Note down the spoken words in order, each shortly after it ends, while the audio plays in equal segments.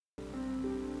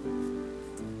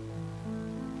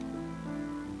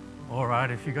All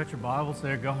right, if you got your Bibles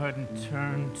there, go ahead and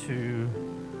turn to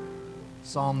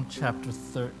Psalm chapter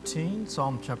 13.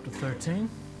 Psalm chapter 13.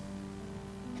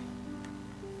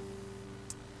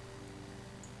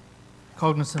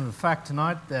 Cognizant of the fact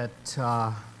tonight that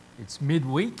it's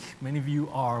midweek. Many of you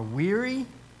are weary.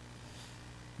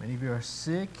 Many of you are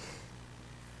sick.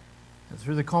 And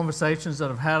through the conversations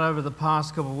that I've had over the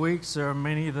past couple of weeks, there are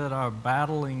many that are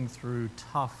battling through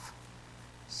tough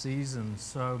seasons.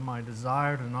 So my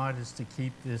desire tonight is to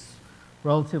keep this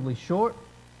relatively short,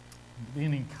 be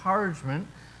an encouragement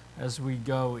as we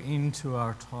go into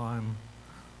our time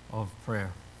of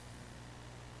prayer.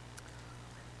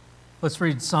 Let's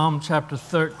read Psalm chapter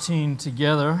 13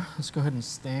 together. Let's go ahead and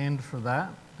stand for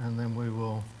that, and then we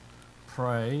will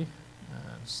pray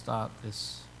and start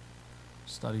this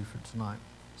study for tonight.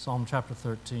 Psalm chapter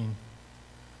 13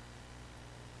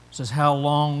 says, "How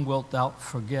long wilt thou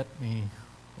forget me,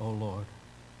 O Lord?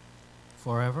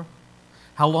 Forever?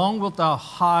 How long wilt thou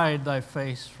hide thy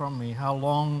face from me? How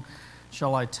long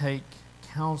shall I take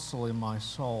counsel in my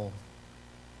soul,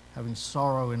 having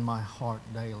sorrow in my heart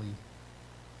daily?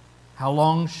 How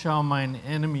long shall mine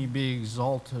enemy be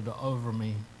exalted over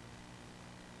me?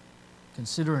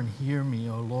 Consider and hear me,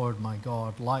 O Lord my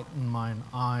God. Lighten mine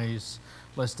eyes,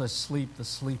 lest I sleep the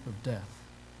sleep of death.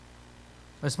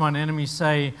 Lest mine enemy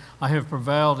say, I have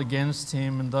prevailed against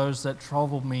him, and those that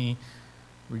trouble me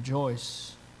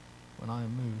rejoice when I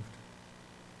am moved.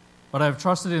 But I have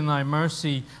trusted in thy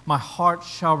mercy. My heart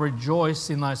shall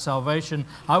rejoice in thy salvation.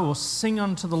 I will sing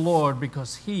unto the Lord,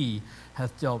 because he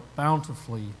hath dealt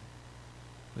bountifully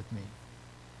with me."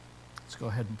 Let's go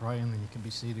ahead and pray, and then you can be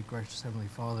seated. Gracious Heavenly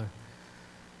Father,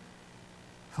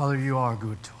 Father, you are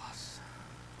good to us.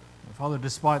 Father,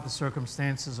 despite the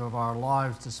circumstances of our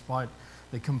lives, despite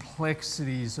the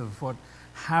complexities of what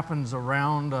happens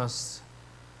around us,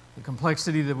 the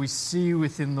complexity that we see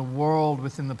within the world,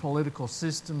 within the political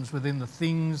systems, within the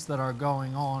things that are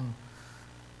going on,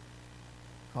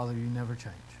 Father, you never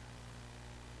change.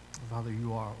 Father,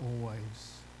 you are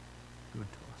always good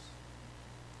to us.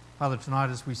 Father, tonight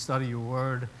as we study your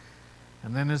word,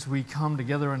 and then as we come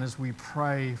together and as we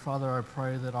pray, Father, I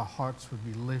pray that our hearts would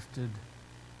be lifted.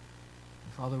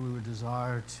 Father, we would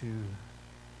desire to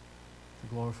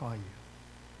glorify you.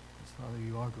 Because, Father,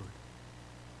 you are good.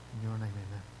 In your name,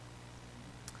 amen.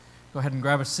 Go ahead and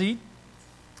grab a seat.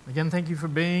 Again, thank you for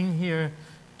being here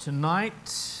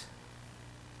tonight.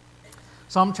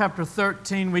 Psalm chapter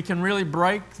 13, we can really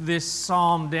break this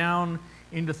psalm down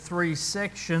into three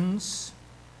sections.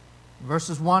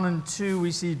 Verses 1 and 2,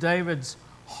 we see David's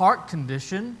heart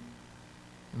condition.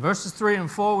 In verses 3 and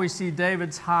 4, we see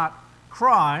David's heart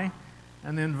cry.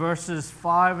 And then verses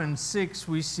 5 and 6,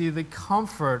 we see the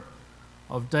comfort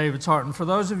of David's heart. And for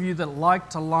those of you that like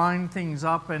to line things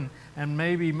up and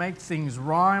maybe make things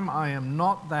rhyme, I am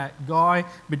not that guy,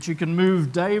 but you can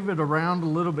move David around a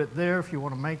little bit there if you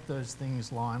want to make those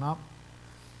things line up.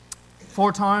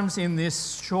 4 times in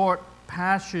this short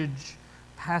passage,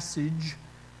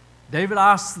 David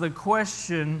asks the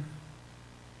question,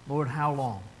 Lord, how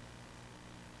long?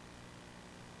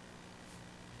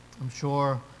 I'm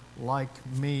sure, like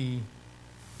me,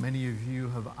 many of you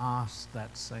have asked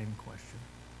that same question.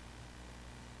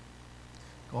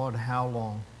 God, how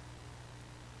long?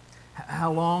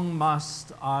 How long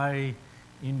must I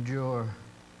endure?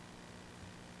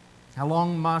 How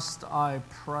long must I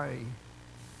pray?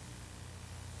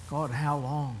 God, how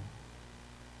long?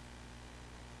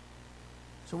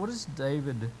 So what is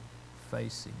David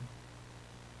facing?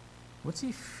 What's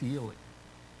he feeling?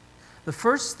 The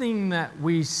first thing that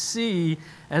we see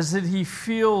is that he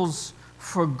feels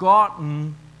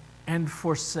forgotten and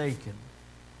forsaken.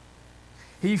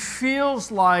 He feels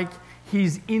like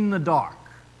he's in the dark.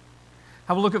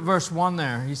 Have a look at verse 1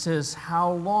 there. He says,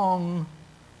 "How long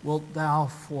wilt thou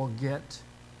forget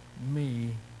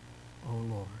me, O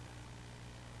Lord?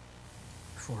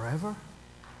 Forever?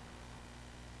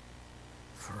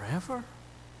 Forever?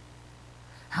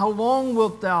 How long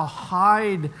wilt thou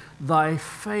hide thy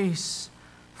face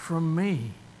from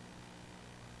me?"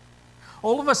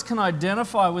 All of us can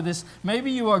identify with this.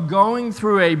 Maybe you are going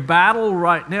through a battle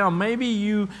right now. Maybe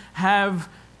you have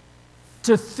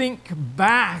to think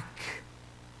back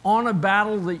on a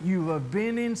battle that you have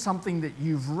been in, something that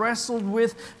you've wrestled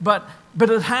with, but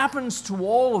it happens to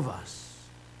all of us.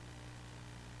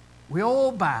 We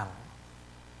all battle.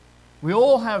 We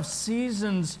all have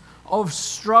seasons of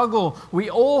struggle. We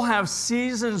all have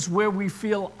seasons where we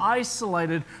feel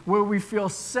isolated, where we feel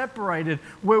separated,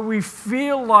 where we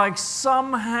feel like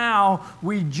somehow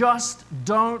we just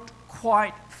don't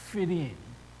quite fit in.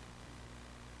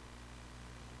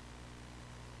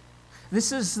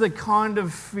 This is the kind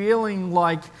of feeling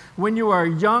like when you are a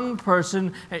young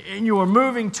person and you are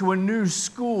moving to a new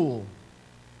school.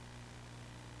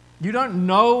 You don't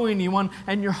know anyone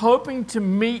and you're hoping to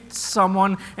meet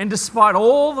someone, and despite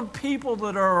all the people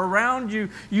that are around you,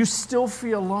 you still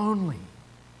feel lonely.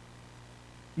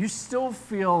 You still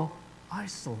feel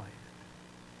isolated.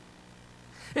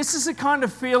 This is the kind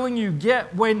of feeling you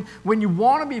get when you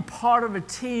want to be part of a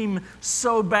team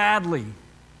so badly.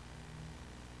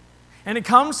 And it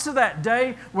comes to that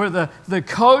day where the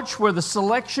coach, where the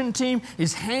selection team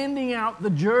is handing out the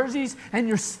jerseys, and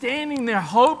you're standing there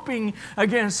hoping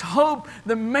against hope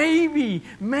that maybe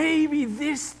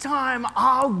this time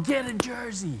I'll get a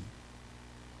jersey.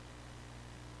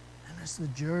 And as the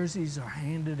jerseys are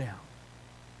handed out,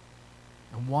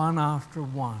 and one after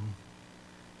one,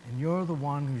 and you're the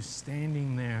one who's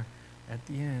standing there at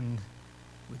the end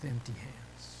with empty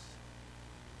hands.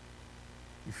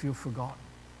 You feel forgotten.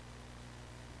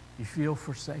 You feel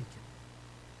forsaken.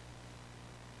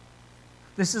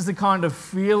 This is the kind of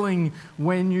feeling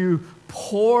when you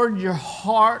poured your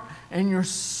heart and your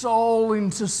soul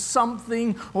into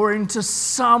something or into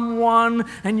someone,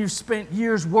 and you've spent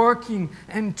years working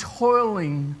and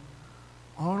toiling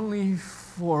only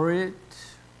for it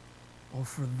or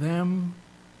for them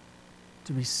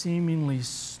to be seemingly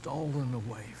stolen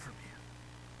away from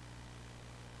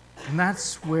you. And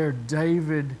that's where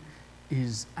David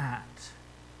is at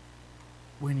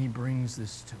when he brings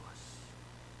this to us.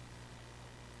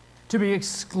 To be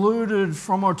excluded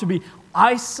from or to be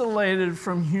isolated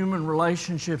from human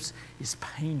relationships is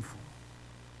painful.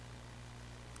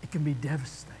 It can be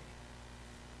devastating.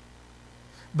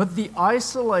 But the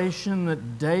isolation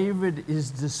that David is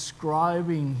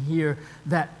describing here,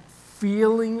 that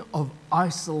feeling of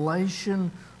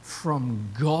isolation from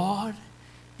God,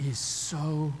 is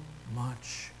so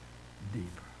much deeper.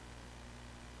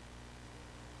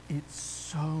 It's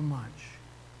so much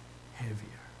heavier.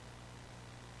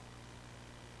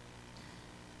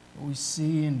 We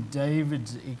see in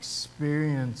David's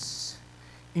experience,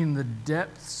 in the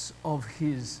depths of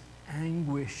his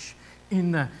anguish,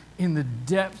 in the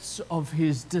depths of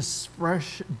his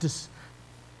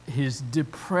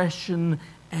depression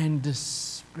and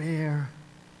despair,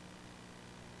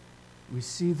 we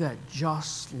see that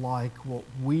just like what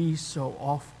we so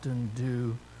often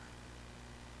do,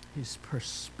 his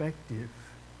perspective,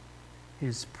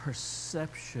 his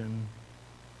perception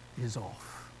is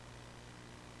off.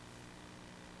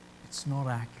 It's not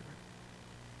accurate.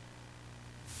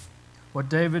 What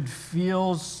David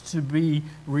feels to be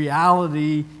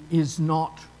reality is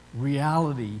not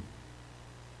reality,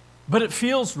 but it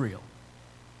feels real.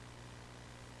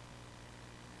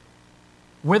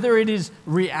 Whether it is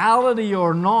reality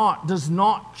or not does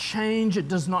not change, it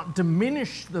does not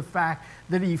diminish the fact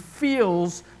that he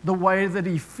feels the way that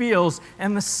he feels.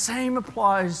 And the same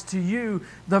applies to you.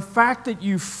 The fact that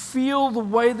you feel the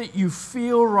way that you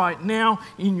feel right now,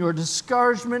 in your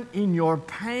discouragement, in your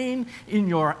pain, in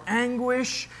your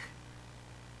anguish,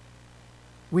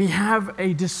 we have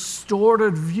a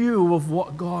distorted view of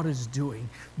what God is doing,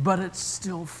 but it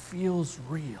still feels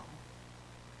real.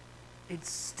 It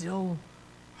still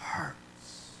hurts.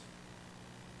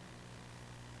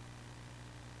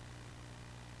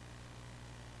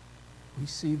 We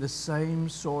see the same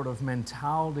sort of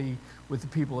mentality with the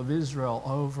people of Israel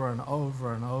over and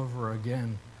over and over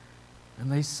again.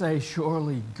 And they say,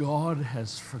 surely God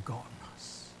has forgotten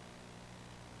us.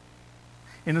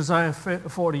 In Isaiah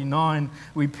 49,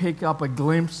 we pick up a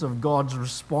glimpse of God's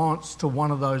response to one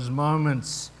of those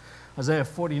moments. Isaiah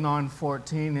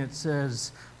 49:14, it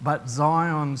says, "But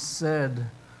Zion said,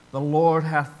 the Lord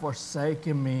hath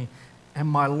forsaken me, and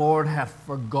my Lord hath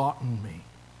forgotten me."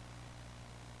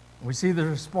 We see the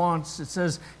response. It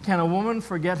says, "Can a woman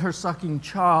forget her sucking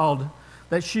child,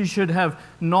 that she should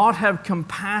not have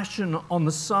compassion on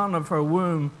the son of her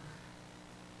womb?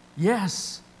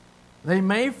 Yes, they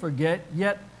may forget,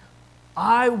 yet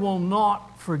I will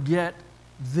not forget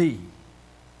thee."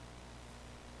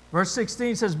 Verse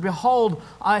 16 says, "Behold,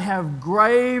 I have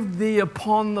graved thee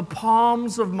upon the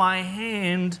palms of my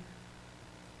hand.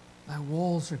 Thy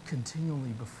walls are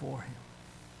continually before him."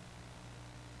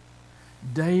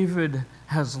 David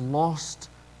has lost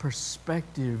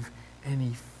perspective, and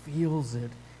he feels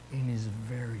it in his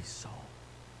very soul.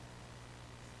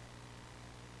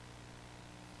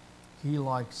 He,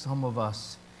 like some of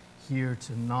us here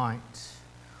tonight,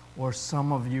 or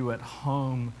some of you at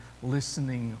home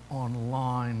listening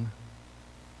online,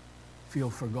 feel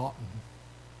forgotten,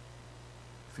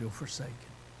 feel forsaken.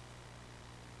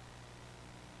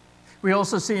 We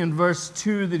also see in verse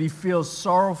 2 that he feels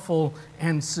sorrowful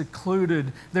and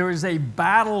secluded. There is a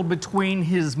battle between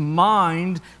his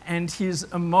mind and his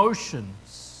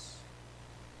emotions.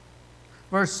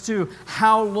 Verse 2,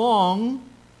 How long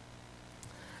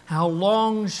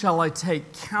shall I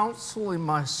take counsel in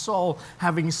my soul,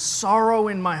 having sorrow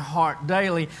in my heart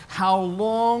daily? How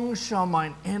long shall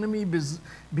mine enemy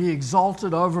be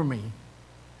exalted over me?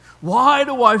 Why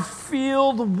do I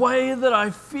feel the way that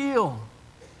I feel?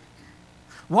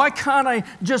 Why can't I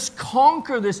just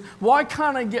conquer this? Why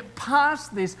can't I get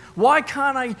past this? Why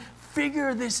can't I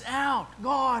figure this out?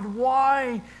 God,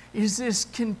 why is this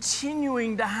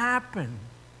continuing to happen?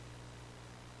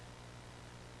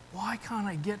 Why can't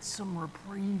I get some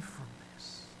reprieve from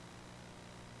this?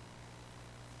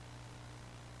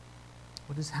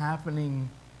 What is happening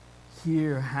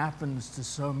here happens to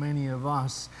so many of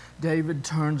us. David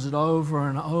turns it over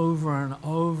and over and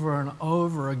over and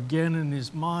over again in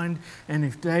his mind. And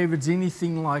if David's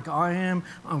anything like I am,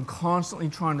 I'm constantly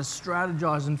trying to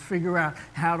strategize and figure out,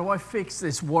 how do I fix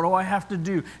this? What do I have to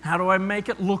do? How do I make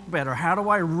it look better? How do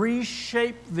I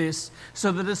reshape this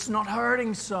so that it's not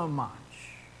hurting so much?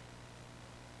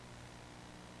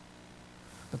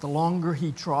 But the longer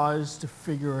he tries to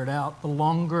figure it out, the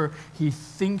longer he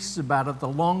thinks about it, the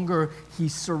longer he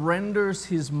surrenders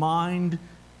his mind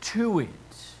to it,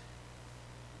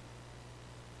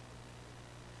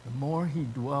 the more he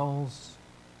dwells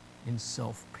in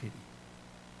self-pity.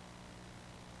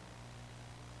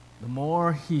 The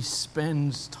more he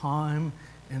spends time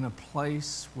in a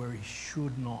place where he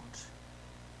should not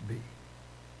be.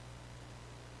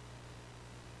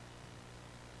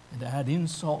 And to add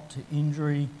insult to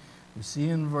injury, we see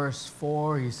in verse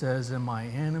 4, he says, And my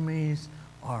enemies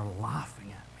are laughing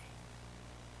at me.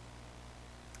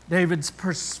 David's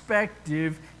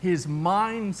perspective, his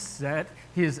mindset,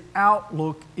 his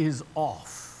outlook is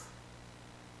off.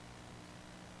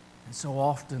 And so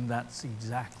often that's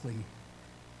exactly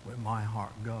where my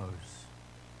heart goes.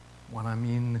 When I'm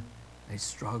in a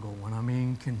struggle, when I'm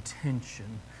in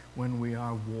contention, when we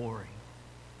are warring.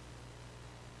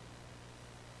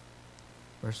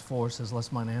 Verse 4 says,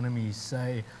 Lest mine enemies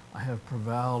say, I have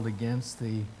prevailed against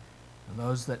thee, and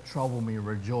those that trouble me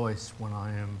rejoice when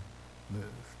I am moved.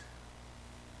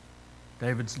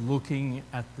 David's looking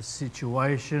at the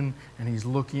situation, and he's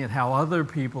looking at how other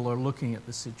people are looking at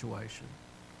the situation.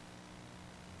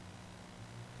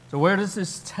 So where does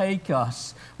this take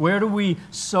us? Where do we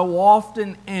so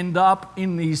often end up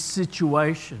in these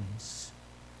situations?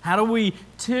 How do we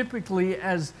typically,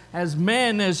 as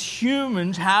men, as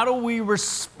humans, how do we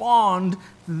respond to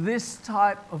this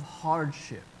type of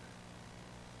hardship?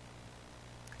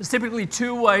 There's typically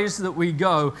two ways that we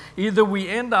go. Either we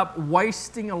end up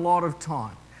wasting a lot of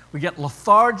time. We get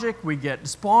lethargic, we get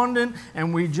despondent,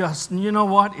 and we just, you know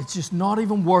what, it's just not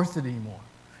even worth it anymore.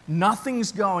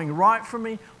 Nothing's going right for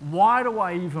me. Why do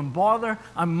I even bother?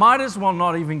 I might as well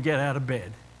not even get out of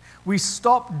bed. We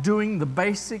stop doing the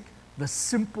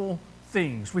simple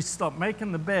things. We stop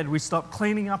making the bed. We stop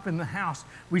cleaning up in the house.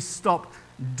 We stop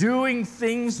doing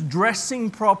things, dressing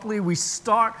properly. We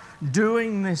start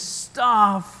doing this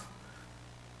stuff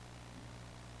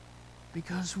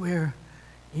because we're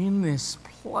in this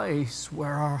place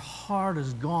where our heart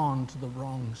has gone to the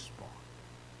wrong spot.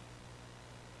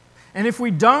 And if we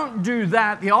don't do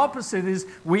that, the opposite is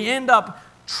we end up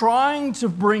trying to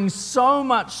bring so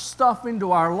much stuff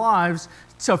into our lives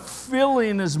to fill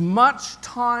in as much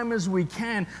time as we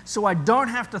can so I don't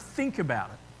have to think about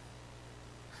it.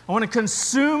 I want to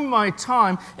consume my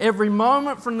time every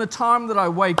moment from the time that I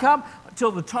wake up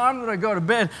till the time that I go to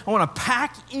bed. I want to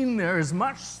pack in there as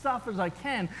much stuff as I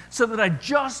can so that I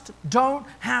just don't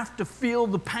have to feel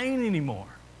the pain anymore.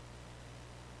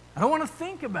 I don't want to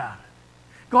think about it.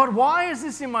 God, why is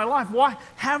this in my life? Why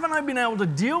haven't I been able to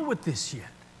deal with this yet?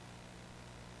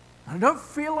 I don't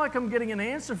feel like I'm getting an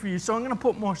answer for you, so I'm going to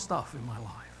put more stuff in my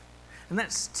life. And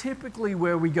that's typically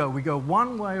where we go. We go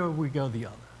one way or we go the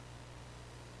other.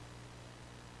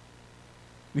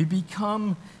 We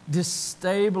become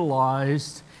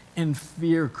destabilized and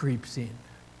fear creeps in.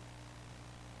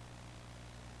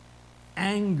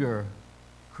 Anger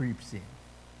creeps in.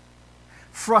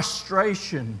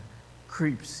 Frustration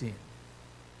creeps in.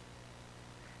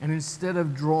 And instead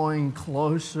of drawing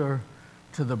closer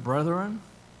to the brethren,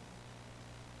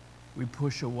 we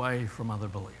push away from other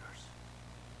believers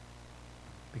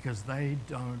because they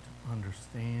don't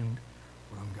understand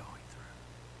what I'm going through.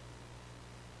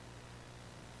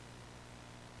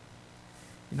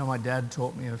 You know, my dad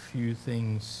taught me a few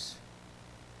things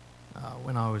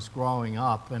when I was growing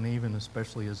up, and even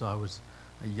especially as I was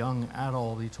a young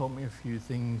adult. He taught me a few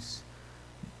things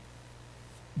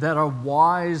that are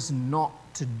wise not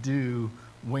to do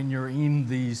when you're in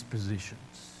these positions.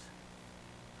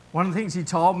 One of the things he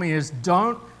told me is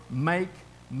don't make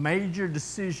major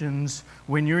decisions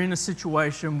when you're in a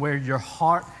situation where your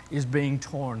heart is being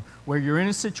torn, where you're in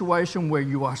a situation where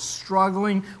you are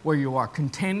struggling, where you are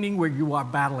contending, where you are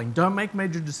battling. Don't make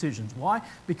major decisions. Why?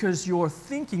 Because your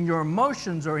thinking, your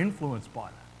emotions are influenced by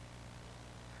that.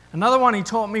 Another one he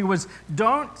taught me was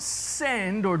don't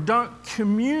send or don't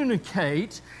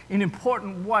communicate in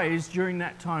important ways during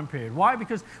that time period. Why?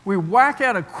 Because we whack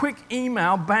out a quick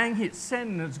email, bang, hit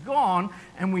send, and it's gone,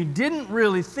 and we didn't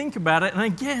really think about it. And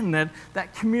again,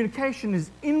 that communication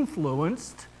is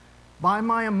influenced by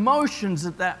my emotions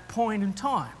at that point in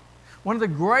time. One of the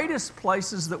greatest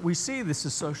places that we see this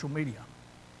is social media,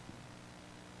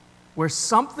 where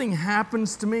something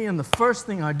happens to me and the first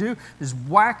thing I do is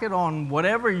whack it on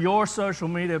whatever your social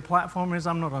media platform is.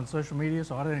 I'm not on social media,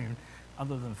 so I don't even,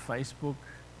 other than Facebook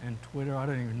and Twitter, I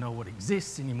don't even know what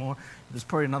exists anymore. There's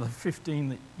probably another 15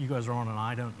 that you guys are on and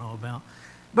I don't know about.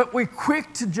 But we're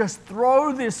quick to just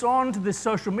throw this onto this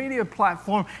social media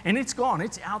platform and it's gone.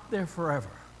 It's out there forever.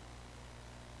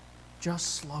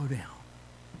 Just slow down.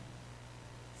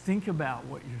 Think about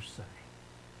what you're saying.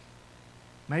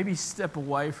 Maybe step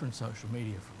away from social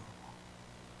media for a little while.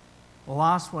 The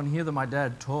last one here that my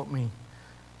dad taught me,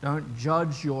 don't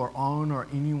judge your own or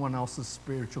anyone else's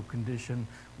spiritual condition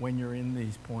when you're in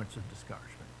these points of discouragement.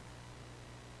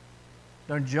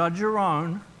 Don't judge your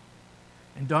own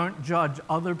and don't judge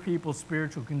other people's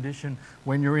spiritual condition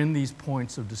when you're in these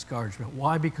points of discouragement.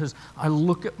 Why? Because I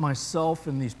look at myself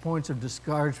in these points of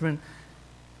discouragement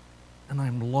and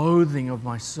I'm loathing of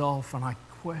myself and I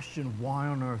question, why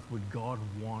on earth would God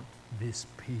want this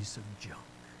piece of junk?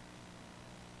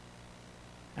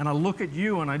 And I look at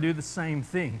you and I do the same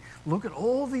thing. Look at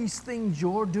all these things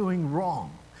you're doing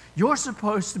wrong. You're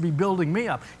supposed to be building me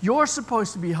up. You're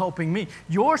supposed to be helping me.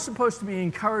 You're supposed to be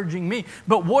encouraging me.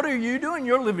 But what are you doing?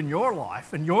 You're living your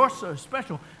life and you're so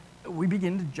special. We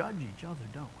begin to judge each other,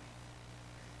 don't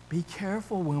we? Be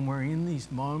careful when we're in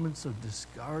these moments of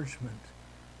discouragement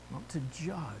not to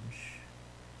judge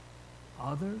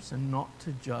others and not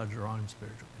to judge our own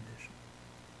spiritual condition.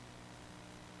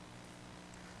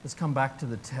 Let's come back to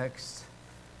the text.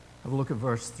 Have a look at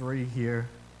verse 3 here.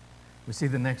 We see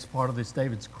the next part of this,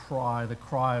 David's cry, the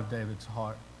cry of David's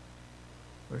heart.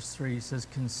 Verse 3 says,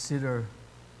 "Consider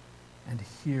and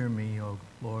hear me, O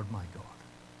Lord my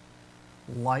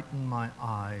God. Lighten my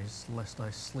eyes, lest I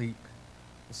sleep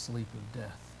the sleep of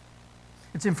death."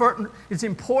 It's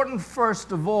important,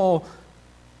 first of all,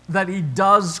 that he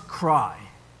does cry.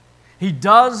 He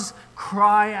does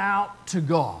cry out to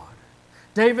God.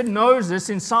 David knows this.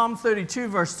 In Psalm 32,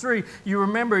 verse 3, you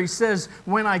remember he says,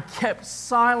 "When I kept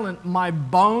silent, my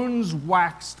bones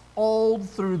waxed old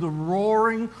through the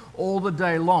roaring all the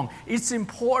day long." It's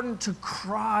important to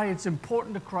cry. It's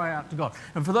important to cry out to God.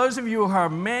 And for those of you who are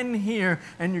men here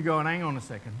and you're going, hang on a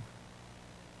second,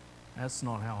 that's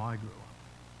not how I grew up.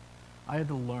 I had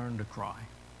to learn to cry.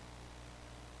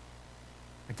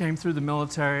 I came through the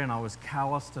military and I was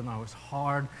calloused and I was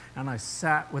hard, and I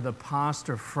sat with a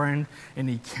pastor friend and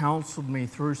he counseled me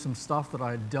through some stuff that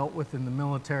I had dealt with in the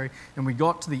military, and we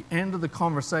got to the end of the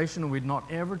conversation and we'd not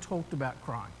ever talked about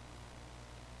crying.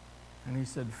 And he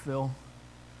said, "Phil,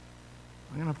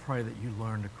 I'm going to pray that you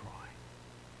learn to cry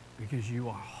because you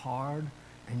are hard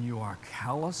and you are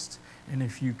calloused, and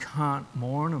if you can't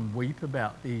mourn and weep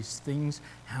about these things,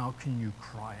 how can you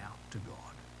cry out to God?"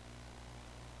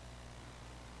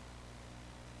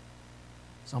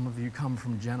 Some of you come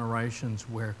from generations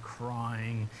where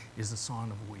crying is a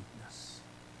sign of weakness.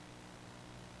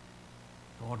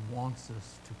 God wants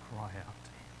us to cry out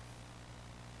to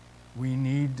Him. We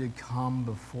need to come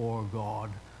before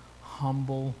God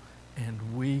humble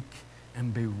and weak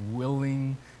and be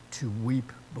willing to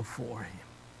weep before Him.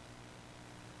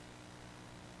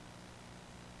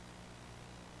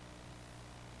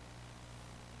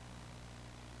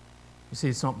 You see,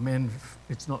 it's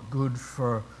not good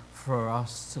for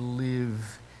us to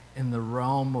live in the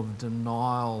realm of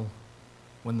denial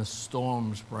when the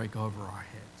storms break over our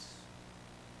heads.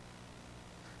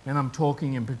 And I'm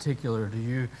talking in particular to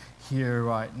you here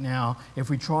right now. If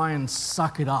we try and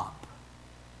suck it up,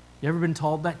 you ever been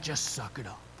told that? Just suck it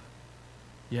up.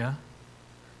 Yeah?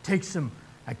 Take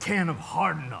a can of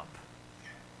Harden Up.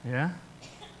 Yeah?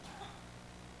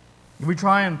 If we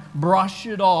try and brush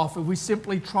it off, if we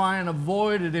simply try and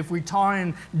avoid it, if we try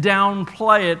and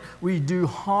downplay it, we do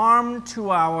harm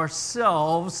to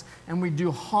ourselves and we do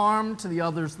harm to the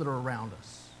others that are around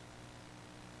us.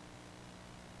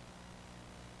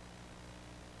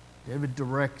 David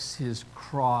directs his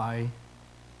cry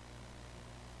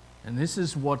And this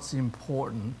is what's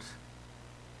important.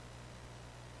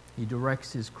 He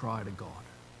directs his cry to God.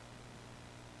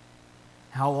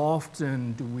 How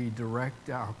often do we direct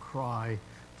our cry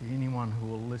to anyone who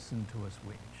will listen to us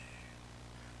whinge?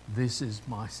 This is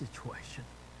my situation,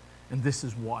 and this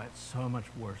is why it's so much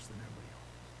worse than everybody else.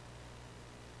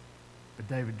 But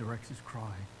David directs his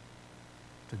cry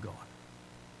to God.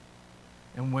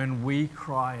 And when we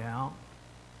cry out,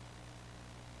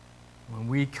 when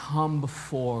we come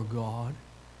before God,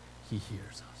 He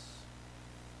hears us.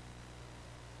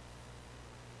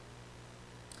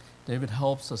 David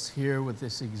helps us here with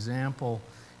this example.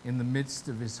 In the midst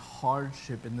of his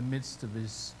hardship, in the midst of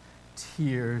his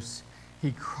tears,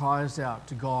 he cries out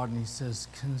to God and he says,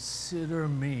 "Consider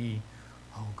me,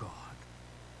 O God.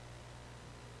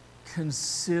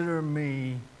 Consider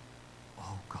me,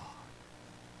 O God."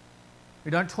 We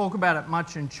don't talk about it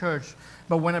much in church,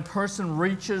 but when a person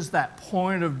reaches that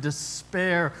point of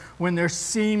despair, when there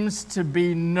seems to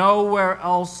be nowhere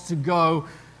else to go,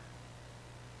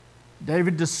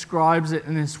 David describes it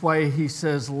in this way. He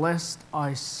says, "Lest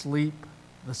I sleep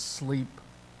the sleep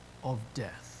of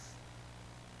death."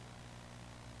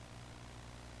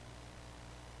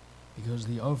 Because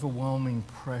the overwhelming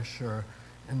pressure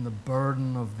and the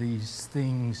burden of these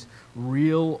things,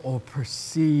 real or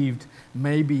perceived,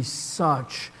 may be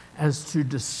such as to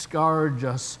discourage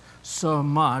us so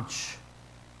much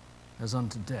as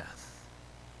unto death.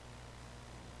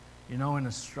 You know, in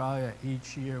Australia,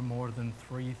 each year more than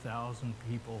 3,000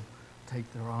 people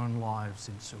take their own lives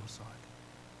in suicide.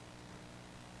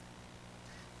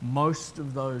 Most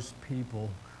of those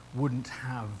people wouldn't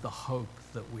have the hope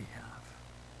that we have.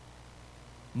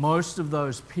 Most of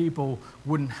those people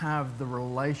wouldn't have the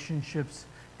relationships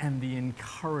and the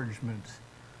encouragement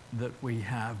that we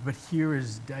have. But here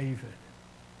is David,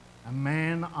 a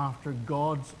man after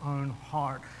God's own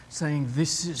heart, saying,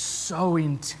 "This is so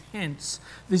intense,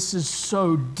 this is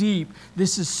so deep,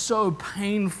 this is so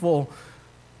painful,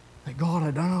 that God,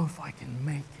 I don't know if I can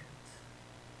make it."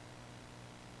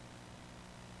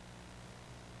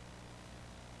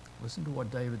 Listen to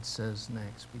what David says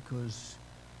next, because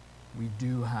we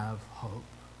do have hope.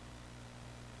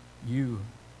 You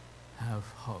have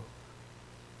hope.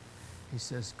 He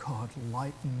says, "God,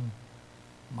 lighten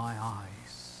my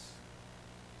eyes."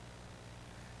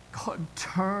 God,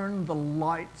 turn the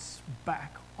lights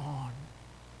back on.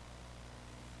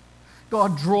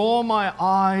 God, draw my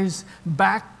eyes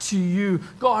back to you.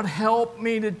 God, help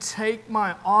me to take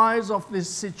my eyes off this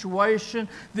situation,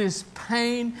 this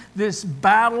pain, this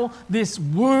battle, this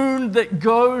wound that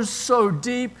goes so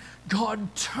deep.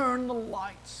 God, turn the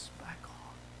lights back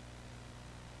on.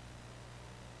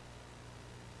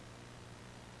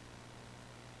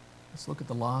 Let's look at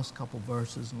the last couple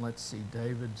verses and let's see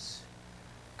David's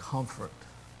comfort.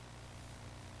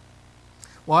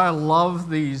 Why I love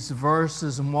these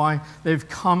verses and why they've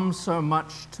come so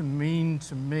much to mean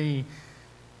to me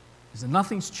is that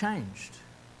nothing's changed.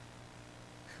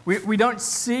 We don't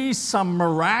see some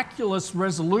miraculous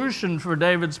resolution for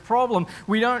David's problem.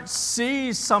 We don't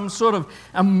see some sort of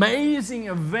amazing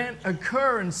event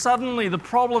occur and suddenly the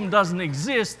problem doesn't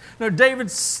exist. No,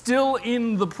 David's still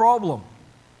in the problem.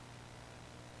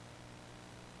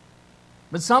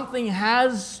 But something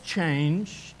has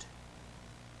changed.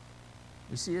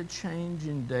 We see a change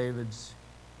in David's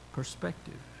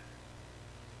perspective.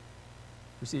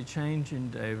 We see a change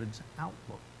in David's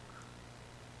outlook.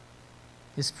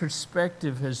 His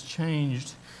perspective has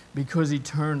changed because he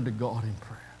turned to God in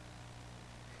prayer.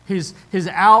 His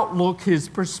outlook, his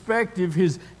perspective,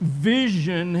 his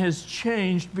vision has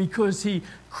changed because he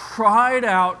cried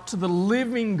out to the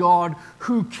living God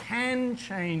who can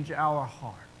change our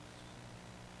hearts,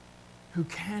 who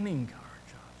can encourage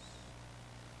us.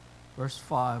 Verse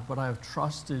 5, "But I have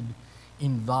trusted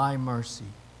in thy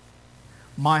mercy.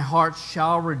 My heart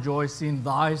shall rejoice in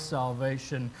thy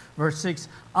salvation." Verse 6,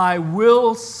 "I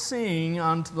will sing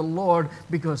unto the Lord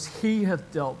because he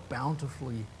hath dealt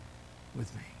bountifully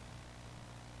with me."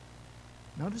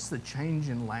 Notice the change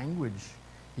in language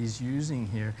he's using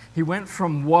here. He went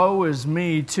from woe is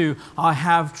me to I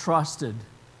have trusted.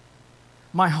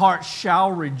 My heart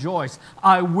shall rejoice.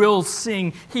 I will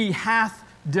sing. He hath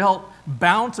dealt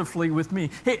bountifully with me.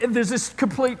 There's this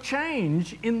complete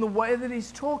change in the way that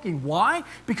he's talking. Why?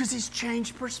 Because he's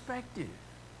changed perspective.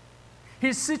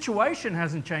 His situation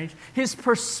hasn't changed. His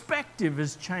perspective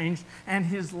has changed, and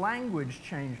his language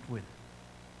changed with it.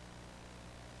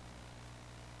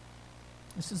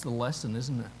 This is the lesson,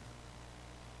 isn't it?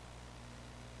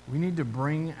 We need to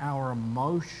bring our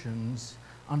emotions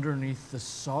underneath the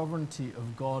sovereignty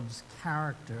of God's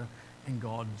character and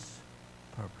God's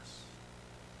purpose.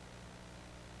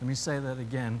 Let me say that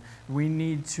again. We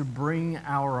need to bring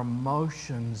our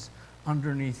emotions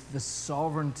underneath the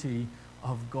sovereignty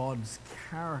of God's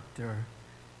character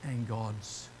and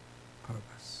God's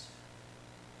purpose.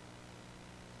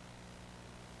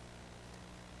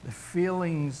 The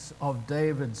feelings of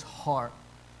David's heart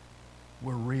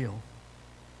were real.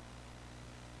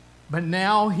 But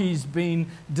now he's been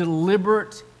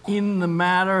deliberate in the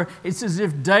matter. It's as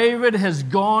if David has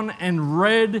gone and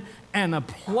read and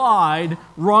applied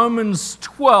Romans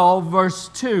 12, verse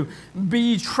 2.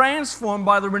 Be transformed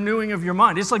by the renewing of your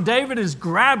mind. It's like David has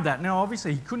grabbed that. Now,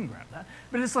 obviously, he couldn't grab that.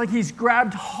 But it's like he's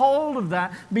grabbed hold of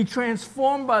that. Be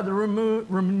transformed by the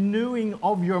renewing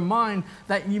of your mind,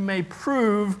 that you may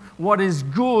prove what is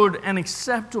good and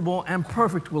acceptable and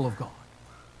perfect will of God.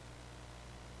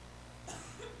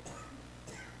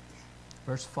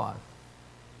 Verse 5.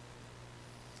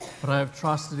 But I have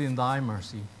trusted in thy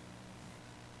mercy.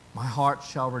 My heart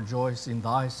shall rejoice in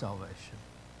thy salvation.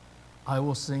 I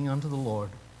will sing unto the Lord,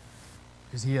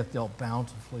 because he hath dealt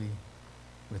bountifully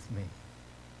with me.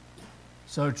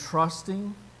 So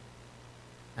trusting,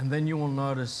 and then you will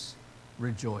notice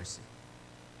rejoicing.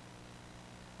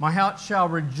 My heart shall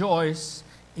rejoice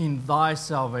in thy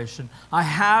salvation. I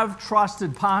have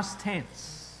trusted, past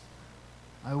tense.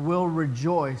 I will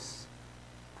rejoice,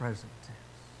 present tense.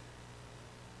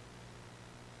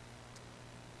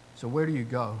 So where do you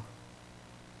go?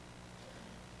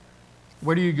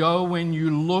 Where do you go when you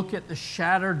look at the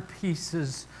shattered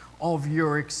pieces of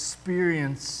your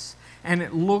experience and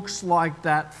it looks like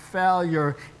that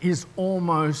failure is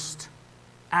almost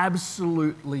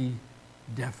absolutely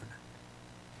definite?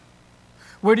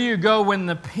 Where do you go when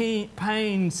the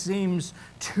pain seems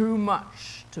too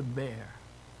much to bear?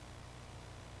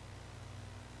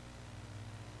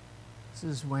 This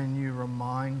is when you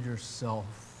remind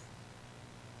yourself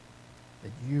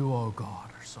that you, O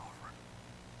God, are sovereign.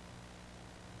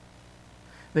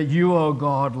 That you, O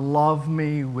God, love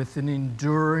me with an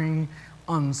enduring,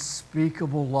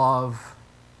 unspeakable love.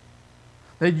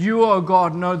 That you, O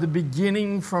God, know the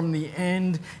beginning from the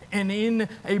end, and in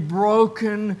a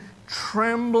broken,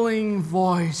 trembling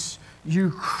voice,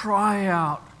 you cry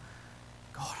out,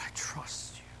 God, I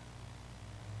trust you.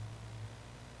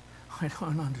 I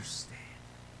don't understand.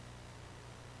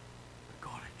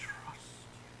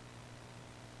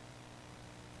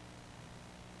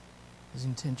 There's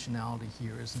intentionality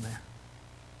here, isn't there?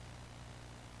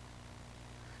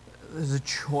 There's a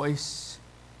choice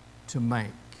to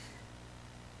make.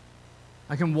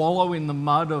 I can wallow in the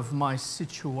mud of my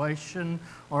situation,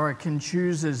 or I can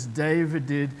choose, as David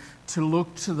did, to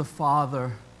look to the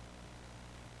Father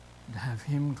and have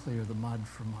him clear the mud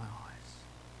from my eyes,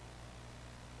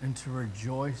 and to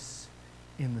rejoice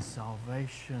in the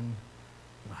salvation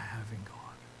that I have in God.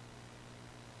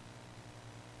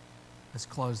 Let's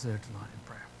close there tonight in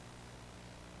prayer.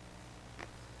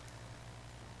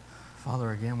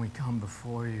 Father, again, we come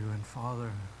before you, and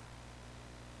Father,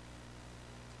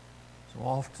 so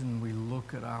often we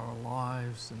look at our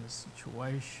lives and the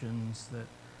situations that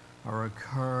are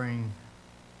occurring,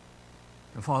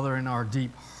 and Father, in our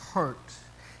deep hurt,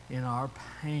 in our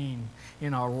pain,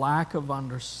 in our lack of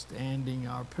understanding,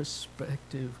 our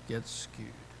perspective gets skewed.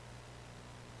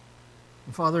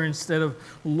 And Father, instead of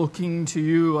looking to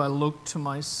you, I look to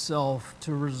myself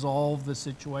to resolve the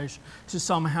situation, to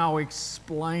somehow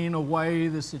explain away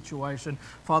the situation.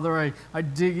 Father, I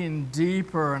dig in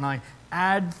deeper and I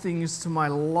add things to my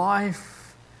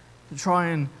life to try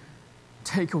and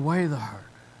take away the hurt.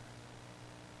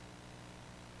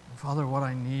 And Father, what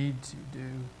I need to do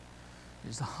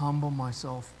is to humble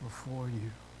myself before you.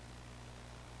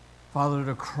 Father,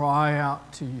 to cry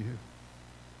out to you.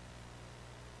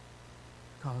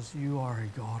 Because you are a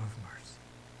God of mercy.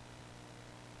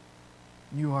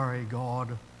 You are a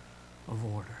God of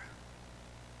order.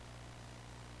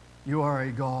 You are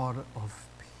a God of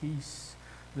peace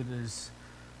that is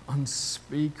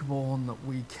unspeakable and that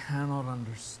we cannot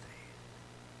understand.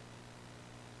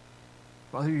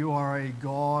 Father, you are a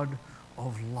God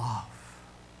of love.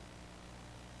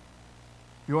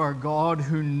 You are a God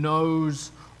who knows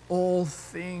all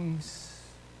things.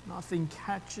 Nothing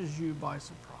catches you by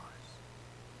surprise.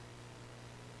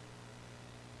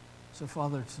 So,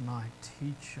 Father, tonight,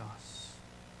 teach us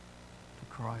to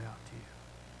cry out to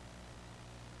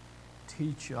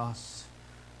you. Teach us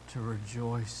to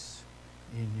rejoice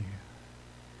in you.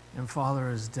 And, Father,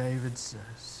 as David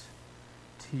says,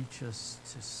 teach us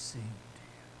to sing to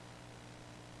you.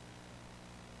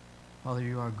 Father,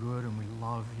 you are good and we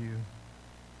love you.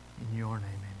 In your name,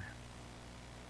 amen.